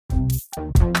Hey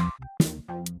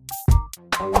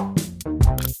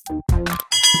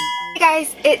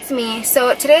guys, it's me.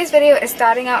 So today's video is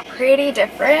starting out pretty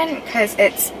different because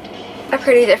it's a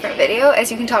pretty different video,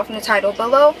 as you can tell from the title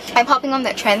below. I'm hopping on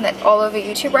that trend that's all over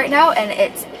YouTube right now, and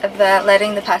it's the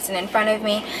letting the person in front of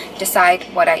me decide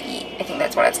what I eat. I think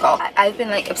that's what it's called. I've been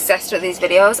like obsessed with these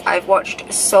videos. I've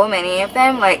watched so many of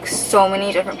them, like so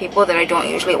many different people that I don't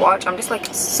usually watch. I'm just like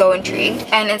so intrigued,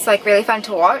 and it's like really fun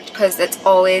to watch because it's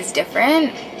always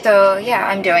different. So yeah,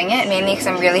 I'm doing it mainly because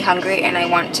I'm really hungry and I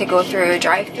want to go through a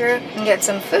drive-thru and get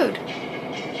some food.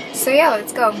 So yeah,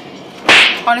 let's go.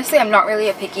 Honestly, I'm not really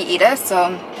a picky eater, so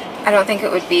I don't think it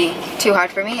would be too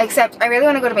hard for me. Except I really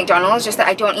want to go to McDonald's, just that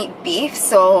I don't eat beef,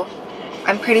 so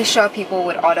I'm pretty sure people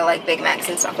would order like Big Macs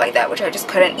and stuff like that, which I just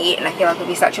couldn't eat, and I feel like it would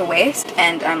be such a waste,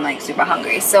 and I'm like super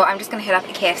hungry. So I'm just gonna hit up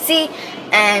a KFC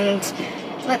and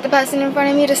let the person in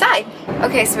front of me decide.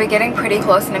 Okay, so we're getting pretty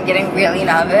close and I'm getting really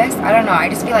nervous. I don't know, I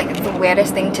just feel like it's the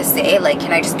weirdest thing to say, like,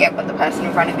 can I just get what the person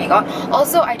in front of me got?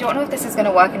 Also, I don't know if this is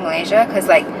gonna work in Malaysia, because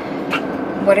like,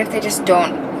 what if they just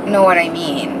don't know what I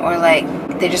mean? Or like,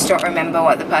 they just don't remember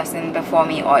what the person before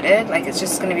me ordered? Like, it's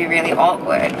just gonna be really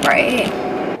awkward, right?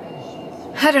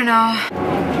 I don't know.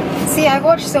 See, I've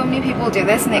watched so many people do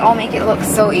this and they all make it look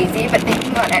so easy, but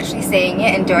thinking about actually saying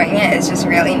it and doing it is just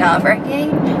really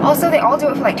nerve-wracking. Also, they all do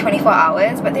it for like 24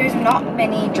 hours, but there's not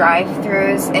many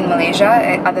drive-thrus in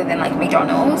Malaysia other than like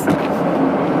McDonald's.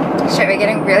 Shit, we're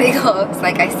getting really close.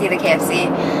 Like, I see the KFC.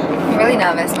 I'm really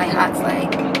nervous. My heart's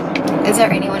like, is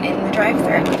there anyone in the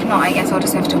drive-thru? If not, I guess I'll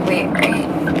just have to wait, right?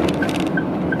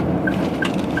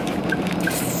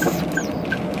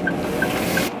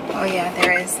 Oh yeah,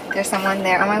 there is. There's someone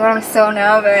there. Oh my god, I'm so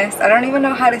nervous. I don't even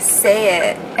know how to say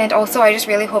it. And also, I just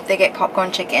really hope they get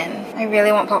popcorn chicken. I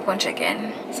really want popcorn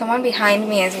chicken. Someone behind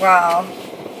me as well.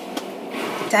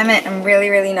 Damn it, I'm really,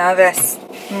 really nervous.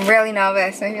 I'm really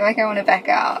nervous. I feel like I want to back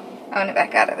out. I want to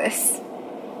back out of this.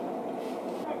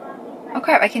 Oh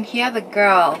crap, I can hear the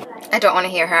girl. I don't want to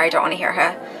hear her. I don't want to hear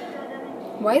her.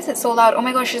 Why is it so loud? Oh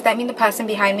my gosh, does that mean the person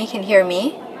behind me can hear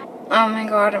me? Oh my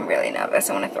god, I'm really nervous.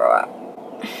 I want to throw up.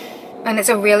 And it's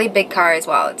a really big car as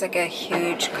well. It's like a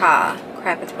huge car.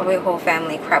 Crap, it's probably a whole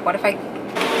family. Crap, what if I...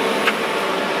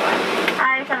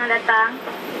 Hi, selamat datang.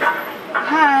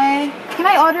 Hi. Can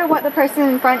I order what the person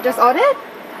in front just ordered?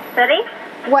 Sorry?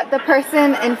 What the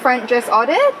person in front just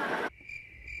ordered?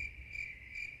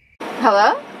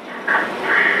 Hello?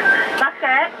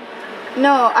 Makan?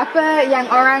 No, apa yang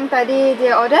orang tadi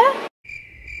dia order?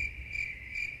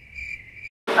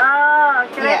 Oh,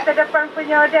 kereta depan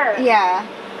punya order? Yeah.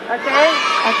 Okay.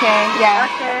 Okay, yeah.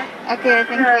 Okay. Okay,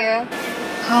 thank you.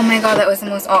 Oh my god, that was the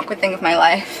most awkward thing of my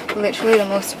life. Literally the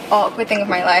most awkward thing of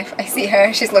my life. I see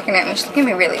her, she's looking at me, she's looking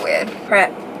at me really weird.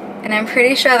 Crap. And I'm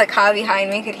pretty sure the car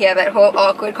behind me could hear that whole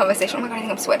awkward conversation. Oh my god, I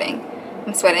think I'm sweating.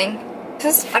 I'm sweating.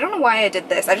 I don't know why I did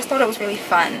this, I just thought it was really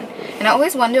fun. And I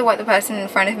always wonder what the person in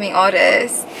front of me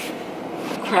orders.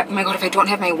 Crap, oh my god, if I don't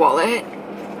have my wallet.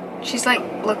 She's like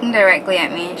looking directly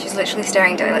at me. She's literally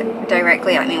staring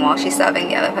directly at me while she's serving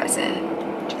the other person.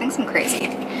 She thinks I'm crazy.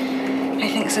 I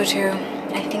think so too.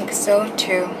 I think so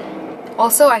too.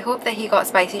 Also, I hope that he got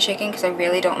spicy chicken because I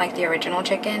really don't like the original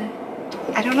chicken.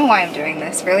 I don't know why I'm doing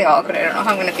this. Really awkward. I don't know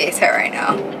how I'm going to face her right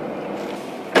now.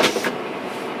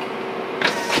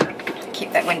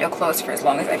 Keep that window closed for as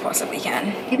long as I possibly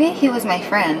can. Maybe he was my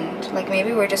friend. Like,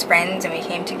 maybe we're just friends and we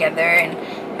came together and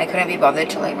I couldn't be bothered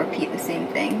to like repeat the same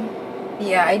thing.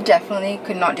 Yeah, I definitely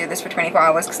could not do this for 24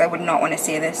 hours because I would not want to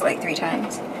say this like 3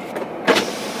 times.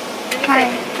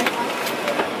 Hi.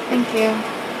 Thank you.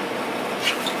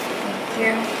 Thank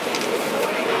you.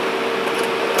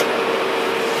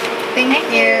 Thank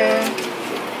you.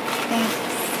 Thanks.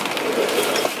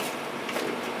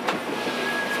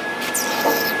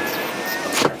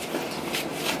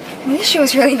 At least she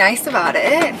was really nice about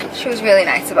it. She was really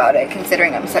nice about it,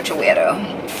 considering I'm such a weirdo.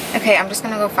 Okay, I'm just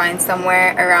gonna go find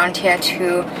somewhere around here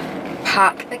to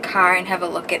park the car and have a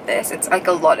look at this. It's like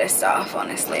a lot of stuff,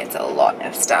 honestly. It's a lot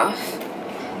of stuff.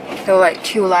 So like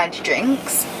 2 large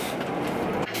drinks.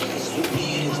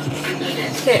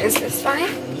 Okay, is this fine?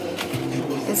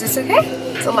 Is this okay?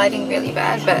 It's the lighting really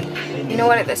bad, but you know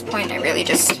what, at this point I really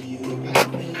just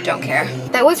don't care.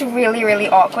 That was really, really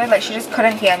awkward. Like, she just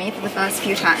couldn't hear me for the first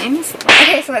few times.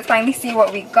 Okay, so let's finally see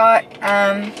what we got.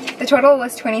 The total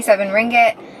was 27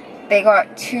 ringgit. They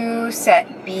got 2 set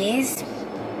Bs.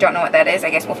 Don't know what that is.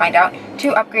 I guess we'll find out.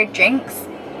 2 upgrade drinks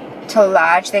to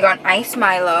large. They got an iced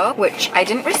Milo, which I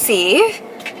didn't receive.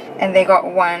 And they got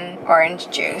 1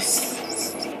 orange juice.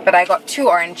 But I got 2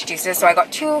 orange juices, so I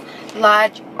got 2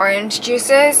 large orange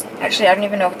juices. Actually, I don't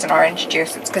even know if it's an orange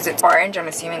juice. It's because it's orange. I'm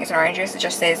assuming it's an orange juice. It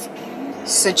just says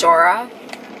Sajora.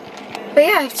 But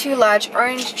yeah, I have 2 large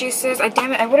orange juices.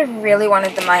 Damn it, I would have really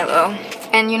wanted the Milo.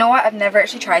 And you know what? I've never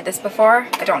actually tried this before.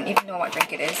 I don't even know what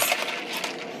drink it is.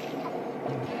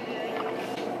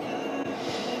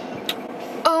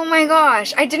 Oh my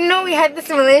gosh, I didn't know we had this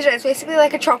in Malaysia. It's basically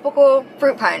like a tropical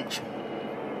fruit punch.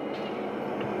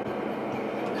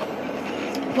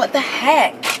 What the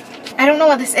heck? I don't know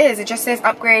what this is. It just says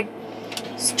upgrade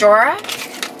Sjora.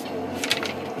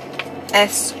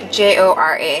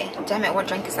 S-J-O-R-A. Damn it, what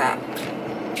drink is that?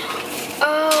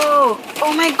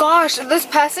 Oh my gosh, this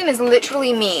person is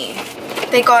literally me.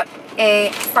 They got a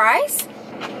fries,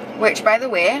 which by the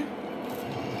way,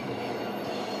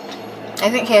 I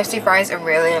think KFC fries are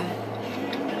really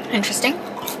interesting.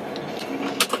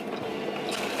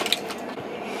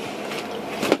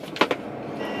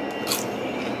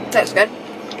 That's good.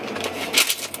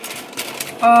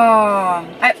 Oh,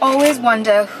 I always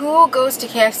wonder who goes to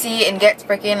KFC and gets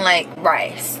freaking like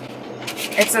rice.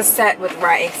 It's a set with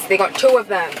rice. They got 2 of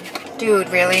them. Dude,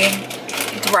 really?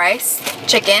 It's rice,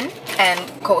 chicken, and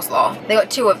coleslaw. They got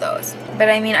 2 of those. But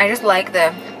I mean, I just like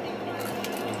the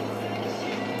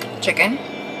chicken.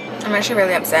 I'm actually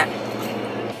really upset.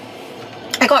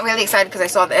 I got really excited because I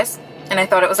saw this and I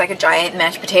thought it was like a giant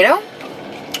mashed potato.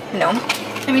 No.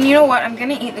 I mean, you know what? I'm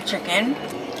gonna eat the chicken.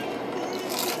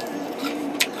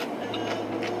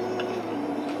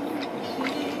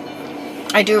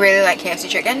 I do really like KFC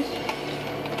chicken,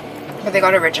 but they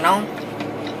got original.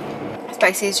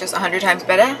 Spicy is just 100 times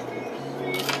better.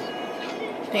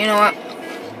 But you know what?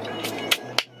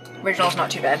 Original's not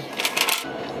too bad.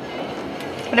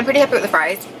 But I'm pretty happy with the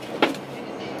fries.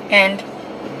 And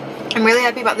I'm really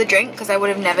happy about the drink because I would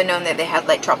have never known that they had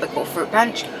like tropical fruit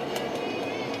punch.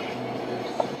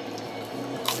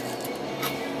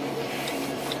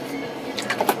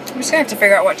 I'm just gonna have to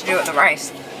figure out what to do with the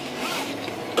rice.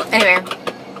 Anyway,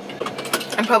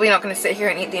 I'm probably not gonna sit here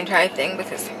and eat the entire thing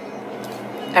because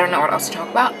I don't know what else to talk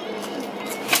about.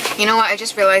 You know what, I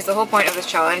just realized the whole point of this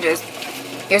challenge is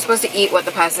you're supposed to eat what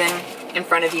the person in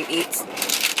front of you eats.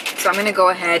 So I'm gonna go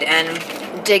ahead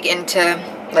and dig into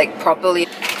like properly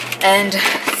and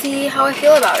see how I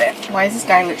feel about it. Why is this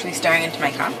guy literally staring into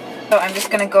my cup? So I'm just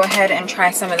gonna go ahead and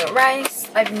try some of the rice.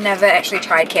 I've never actually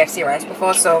tried KFC rice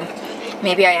before, so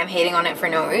maybe I am hating on it for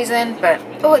no reason, but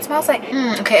oh, it smells like,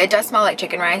 okay, it does smell like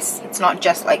chicken rice. It's not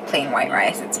just like plain white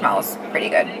rice. It smells pretty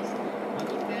good.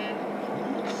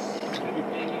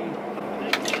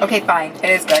 Okay, fine, it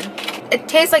is good. It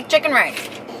tastes like chicken rice.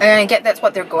 And I get that's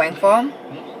what they're going for.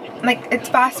 Like, it's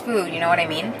fast food, you know what I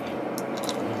mean?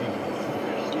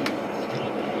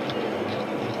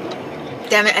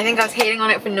 Damn it, I think I was hating on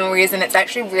it for no reason. It's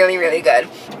actually really, really good.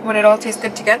 Would it all taste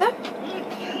good together?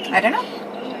 I don't know.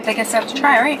 I guess I have to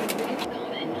try, right?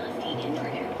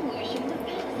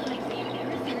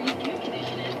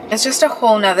 It's just a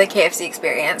whole nother KFC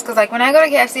experience. Because like when I go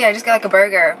to KFC, I just get like a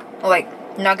burger or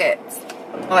like nuggets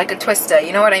or like a Twister.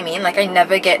 You know what I mean? Like I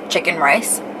never get chicken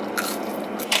rice.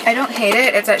 I don't hate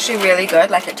it. It's actually really good.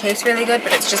 Like it tastes really good,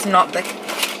 but it's just not the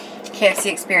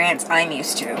KFC experience I'm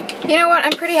used to. You know what?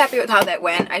 I'm pretty happy with how that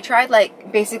went. I tried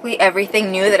like basically everything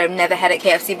new that I've never had at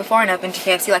KFC before, and I've been to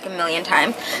KFC like a million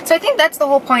times. So I think that's the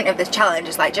whole point of this challenge,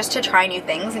 is like just to try new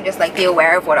things and just like be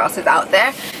aware of what else is out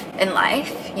there in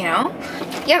life, you know?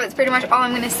 Yeah, that's pretty much all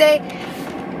I'm gonna say.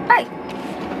 Bye.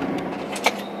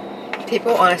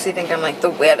 People honestly think I'm like the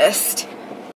weirdest